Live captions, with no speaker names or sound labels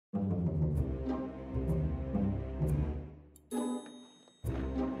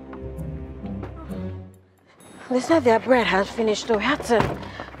They said their bread has finished, so we had to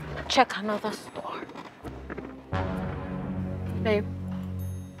check another store. Babe.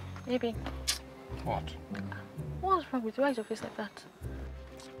 Baby. What? What's wrong with you? Why is your face like that?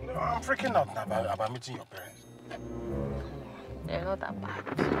 No, I'm freaking out now about meeting your parents. They're not that bad.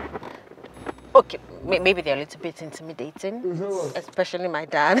 Okay, maybe they're a little bit intimidating, especially my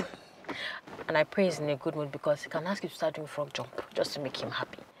dad. And I pray he's in a good mood because he can ask you to start doing frog jump just to make him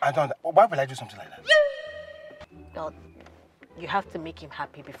happy. I don't. Why will I do something like that? Well, you have to make him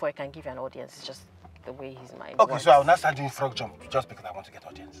happy before he can give you an audience. It's just the way his mind Okay, works. so I will not start doing frog jump just because I want to get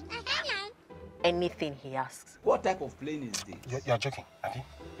audience. Anything he asks. What type of plane is this? You're joking, Abby?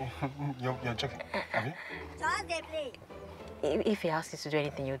 You're joking, Abby? So how they play? If he asks you to do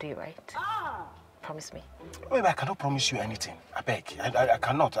anything, you'll do it, right? Oh. Promise me. Wait, I cannot promise you anything. I beg. I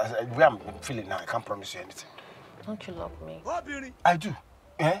cannot. The way I'm feeling now, I can't promise you anything. Don't you love me? I do.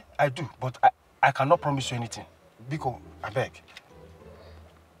 Yeah, I do. But I cannot promise you anything. Because, I beg.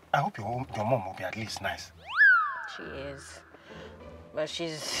 I hope your mom will be at least nice. She is. But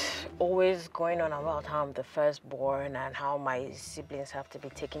she's always going on about how I'm the firstborn and how my siblings have to be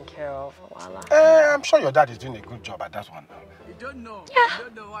taken care of. Voila. I'm sure your dad is doing a good job at that one now. You don't know. Yeah. You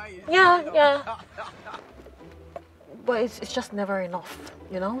don't know why. Yeah. But it's just never enough,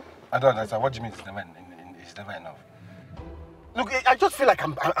 you know? I don't understand. What do you mean it's never enough? Look, I just feel like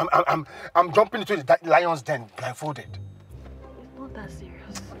I'm jumping into the lion's den blindfolded. It's not that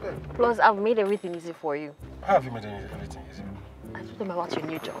serious. Okay. Plus, I've made everything easy for you. How have you made everything easy? I told them about your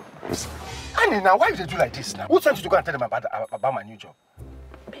new job. Annie, now why did you do like this now? Who sent you to go and tell them about my new job?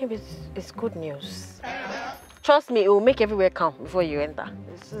 Maybe it's good news. Trust me, it will make everywhere calm before you enter.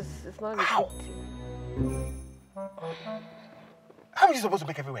 It's not a big deal. How are you supposed to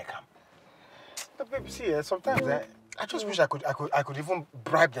make everywhere calm? No, babe, see, sometimes I just wish I could even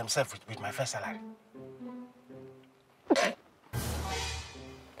bribe themselves with my first salary. Do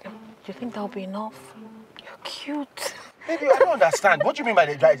you think that'll be enough? You're cute. Baby, I don't understand. What do you mean by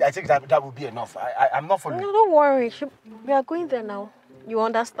that? I think that will be enough. I'm not following. No, don't worry. We are going there now. You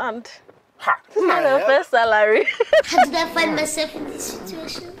understand? Ha! This is not your first salary. How did I find myself in this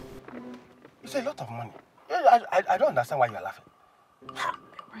situation? It's a lot of money. I don't understand why you're laughing. Ha!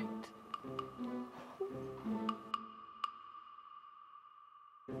 You're right.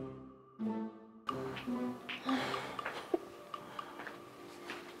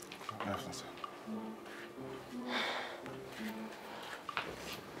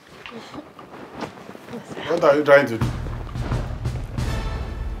 What are you trying to do?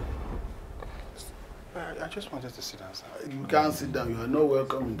 I just wanted to sit down, sir. You can't sit down. You are not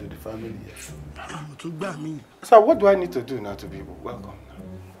welcome into the family yet. Sir, what do I need to do now to be welcome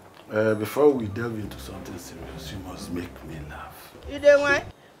now? Before we delve into something serious, you must make me laugh. You don't want?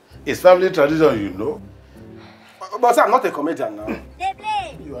 It's family tradition, you know. But sir, I'm not a comedian now. They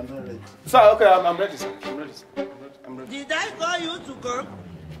play. You are not ready. Sir, okay, I'm ready, sir. I'm ready. Did I call you to come?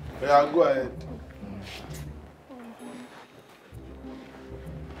 Yeah, go ahead.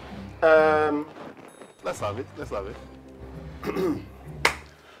 Let's have it.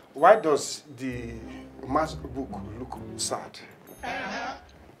 Why does the math book look sad?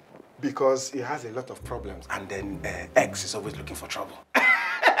 Because it has a lot of problems, and then X is always looking for trouble.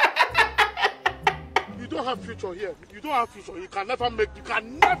 You don't have future here. You don't have future. You can never make it.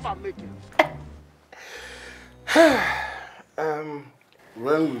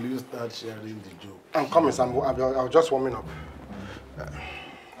 When will you start sharing the joke? I'm coming, Sam. I'll just warming up.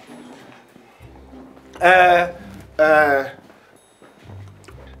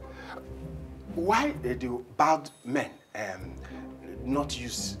 Why do bad men not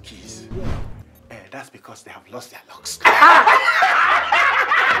use keys? That's because they have lost their locks.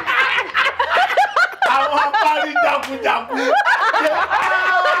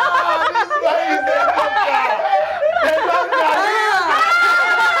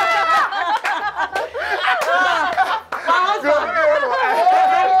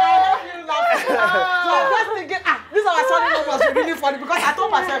 Really funny because I told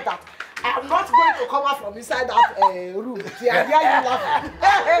myself that I am not going to come out from inside that room. See, I hear you laughing.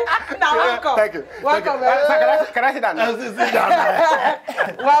 Now, welcome. Thank you. Welcome. Sir, can I sit down now? Sit down.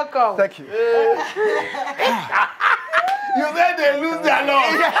 Welcome. Thank you. You said they lose their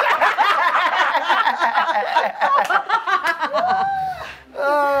love.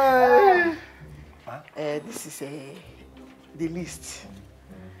 This is the list.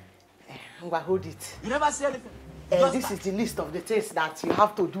 Hold it. You never say anything. This is the list of the things that you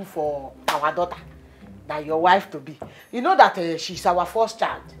have to do for our daughter, that your wife to be. You know that she's our first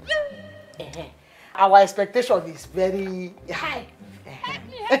child. Our expectation is very high.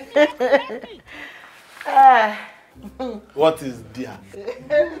 What is dear?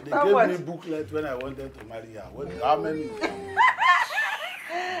 They How gave much? me booklet when I wanted to marry her. How many?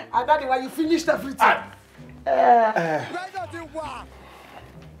 And that's why you finished everything.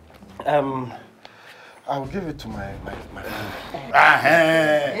 I'll give it to my friend.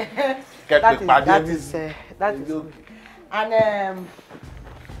 That is good. And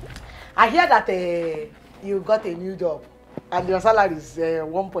I hear that you got a new job and your salary is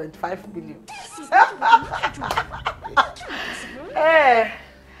 1.5 million.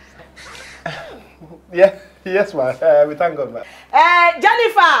 Yeah, yes, ma'am. We thank God, ma'am.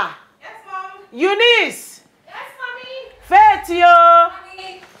 Jennifer. Yes, Mom. Eunice. Yes, Mommy. Faith, yo.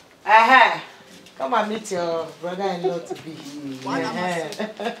 Mommy. Come and meet your brother-in-law to be.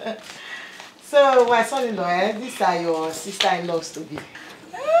 So, my son-in-law, these are your sister-in-laws to be.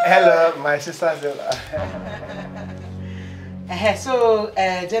 Hello, my sister-in-law. So,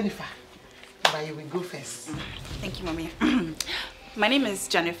 Jennifer, you will go first. Thank you, Mommy. My name is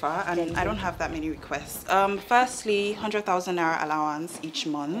Jennifer, and I don't have that many requests. Firstly, 100,000 naira allowance each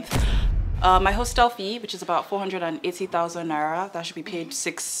month. My hostel fee, which is about 480,000 naira, that should be paid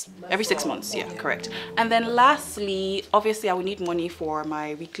every 6 months. Yeah, correct. And then lastly, obviously, I will need money for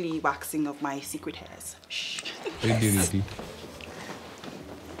my weekly waxing of my secret hairs. Shh. She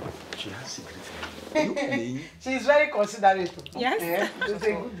has secret. She's very considerate. Yes. She's a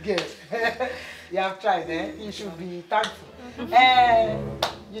good girl. You have tried, You should be thankful.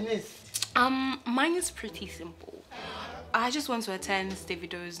 Eunice. Mine is pretty simple. I just want to attend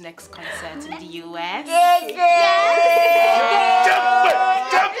Davido's next concert in the US.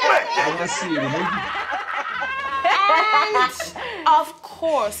 And of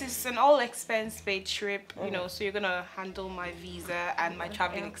course, it's an all-expense-paid trip, you know, so you're gonna handle my visa and my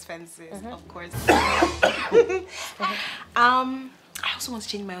traveling expenses, of course. I also want to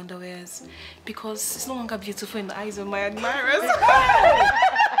change my underwears because it's no longer beautiful in the eyes of my admirers.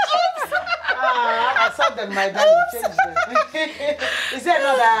 I saw them, my dad changed them. Is there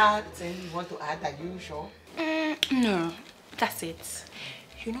another thing you want to add? Are you sure? No, that's it.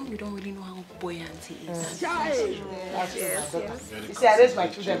 You know, we don't really know how buoyant he is. That's my daughter. You see, I raised my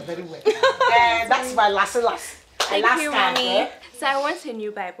children very well. That's my last. Thank you, Mommy. So I want a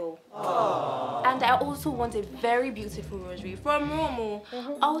new Bible. Aww. And I also want a very beautiful rosary from Romo.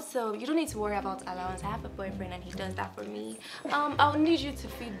 Also, you don't need to worry about allowance. I have a boyfriend and he does that for me. I'll need you to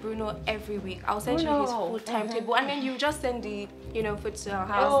feed Bruno every week. I'll send you his full timetable and then you just send the, food to our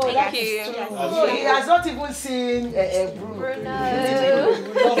house. Thank you. Yes. Oh, he has not even seen Bruno.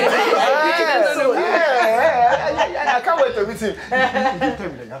 I can't wait to meet him. You tell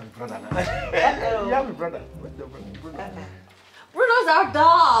me that you have a brother now. You have a brother. Bruno's our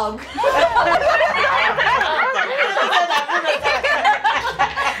dog.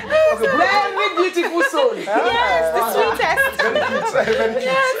 Very beautiful soul. Yes, the sweetest. Very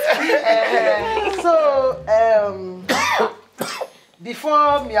cute. So,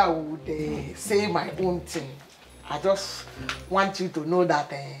 before me, I would say my own thing. I just want you to know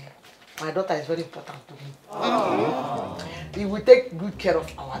that my daughter is very important to me. We will take good care of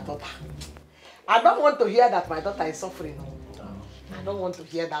our daughter. I don't want to hear that my daughter is suffering. I don't want to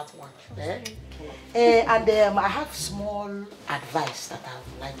hear that one. And I have small advice that I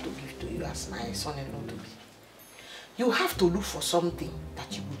would like to give to you as my son-in-law to be. You have to look for something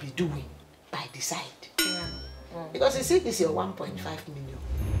that you will be doing by the side. Because you see, this is your 1.5 million.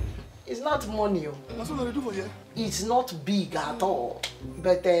 It's not money. That's what I do for you. It's not big at all.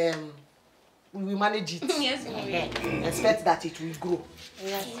 But we will manage it. Yes, we will. Expect that it will grow.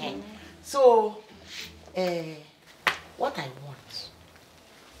 So, what I want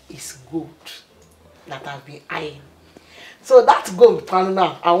is gold that I've been eyeing. So that gold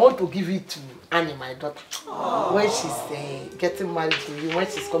now, I want to give it to Annie, my daughter, when she's getting married to you, when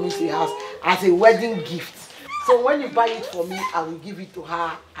she's coming to your house as a wedding gift. So when you buy it for me, I will give it to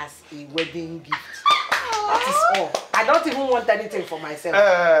her as a wedding gift. That is all. I don't even want anything for myself.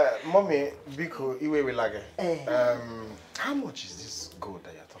 Mommy, Biko, Iwe Wilage. How much is this gold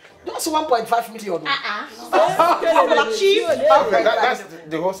that you're talking about? Just 1.5 million. That's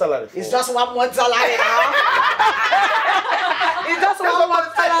the whole salary. It's just 1 month salary now. It's just 1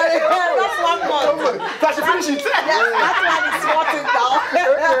 month salary. Just 1 month. That should finish it. That's why it's sorted down.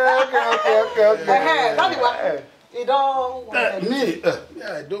 Okay. That's the one. You don't want Me?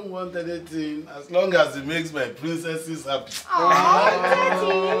 I don't want anything as long as it makes my princesses happy.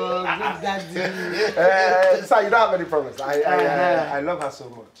 good daddy. So you don't have any problems. I love her so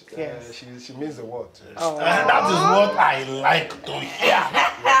much. Yes. She means the world. And that is what I like to hear.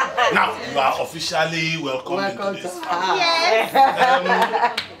 Now, you are officially welcome into this. Yes.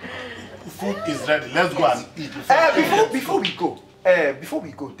 food is ready. Let's go and eat. Before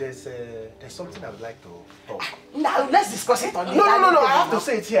we go, there's something I would like to talk. Now let's discuss it on the No. I have to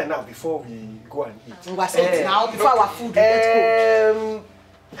say it here now before we go and eat. We say it now before our food get cold.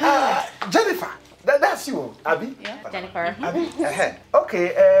 Jennifer, that's you, Abby. Yeah, Jennifer. Abby.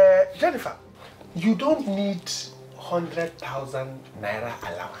 Okay, Jennifer, you don't need 100,000 naira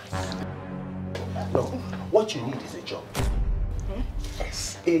allowance. No, what you need is a job.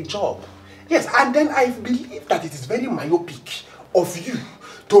 Yes, a job. Yes, and then I believe that it is very myopic of you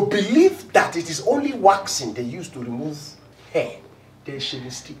to believe that it is only waxing they use to remove hair. There's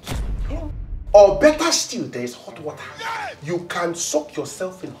shaving stick. Or better still, there is hot water. You can soak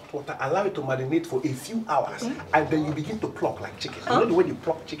yourself in hot water, allow it to marinate for a few hours, and then you begin to pluck like chicken. You know the way you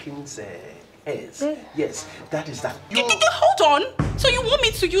pluck chicken's hairs? Yes, that is that. Hold on. So you want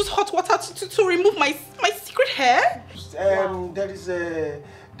me to use hot water to remove my secret hair?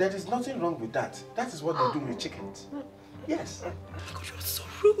 There is nothing wrong with that. That is what they do with chickens. Yes. God, you're so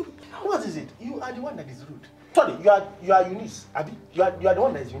rude. What is it? You are the one that is rude. Sorry, you are Eunice, Abby. You are the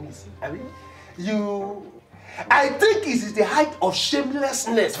one that is Eunice, Abby. I think it is the height of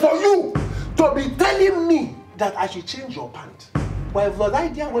shamelessness for you to be telling me that I should change your pants. Well, was I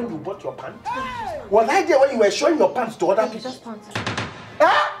there when you bought your pants? Was I there when you were showing your pants to other people?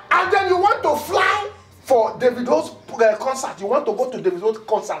 And then you want to fly for Davido's concert. You want to go to Davido's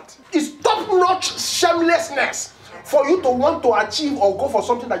concert. It's top-notch shamelessness for you to want to achieve or go for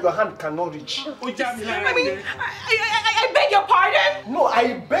something that your hand cannot reach. I mean, I beg your pardon? No,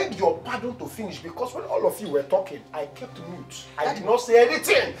 I beg your pardon to finish because when all of you were talking, I kept mute. I did not say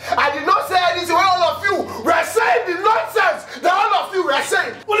anything. I did not say anything when all of you were saying the nonsense that all of you were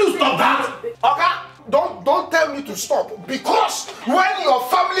saying. Will you stop that? Okay? Don't tell me to stop because when your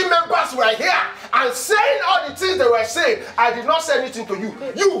family members were here and saying all the things they were saying, I did not say anything to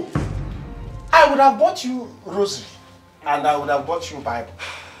you. I would have bought you rosary and I would have bought you Bible.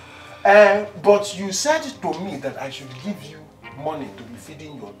 But you said to me that I should give you money to be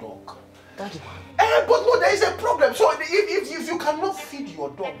feeding your dog. But no, there is a problem. So if you cannot feed your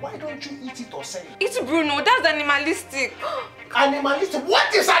dog, why don't you eat it or sell it? It's Bruno, that's animalistic. Animalistic?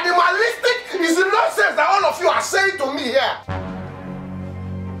 What is animalistic? Is the nonsense that all of you are saying to me here.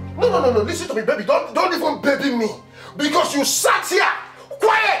 No, listen to me, baby. Don't even baby me. Because you sat here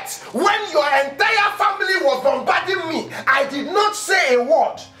quiet when your entire family was bombarding me. I did not say a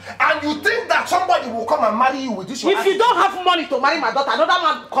word. And you think that somebody will come and marry you with this? If you don't have money to marry my daughter, another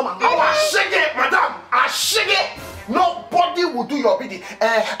man will come and marry her. Oh, Ashige, madam, Ashige. Nobody will do your bidding.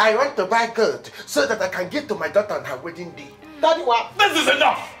 I want to buy gold so that I can give to my daughter on her wedding day. Daddy, what? This is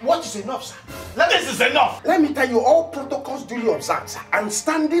enough. What is enough, sir? This is enough. Let me tell you, all protocols duly observed, sir. I'm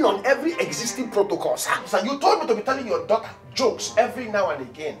standing on every existing protocol, sir. Sir, you told me to be telling your daughter jokes every now and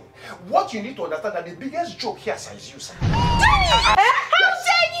again. What you need to understand that the biggest joke here, sir, is you, sir. Daddy! How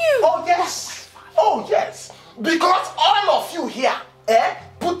dare you? Oh, yes. Oh, yes. Because all of you here,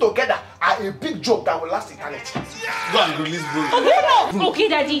 put together are a big joke that will last eternity. Go and release Bruno. Okay,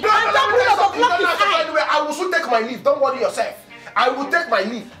 Daddy. I will soon take my leave. Don't worry yourself. I will take my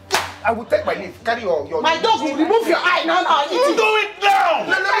leave. Carry your My dog will remove your eye now. You do it now.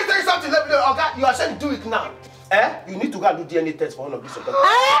 Let me tell you something. Okay, you are saying do it now. You need to go and do DNA test for all of this.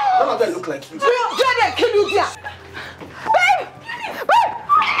 None of them look like you. Jenny, kill you there. Babe!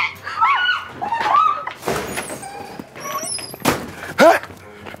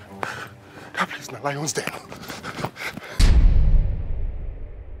 That place is the lion's den.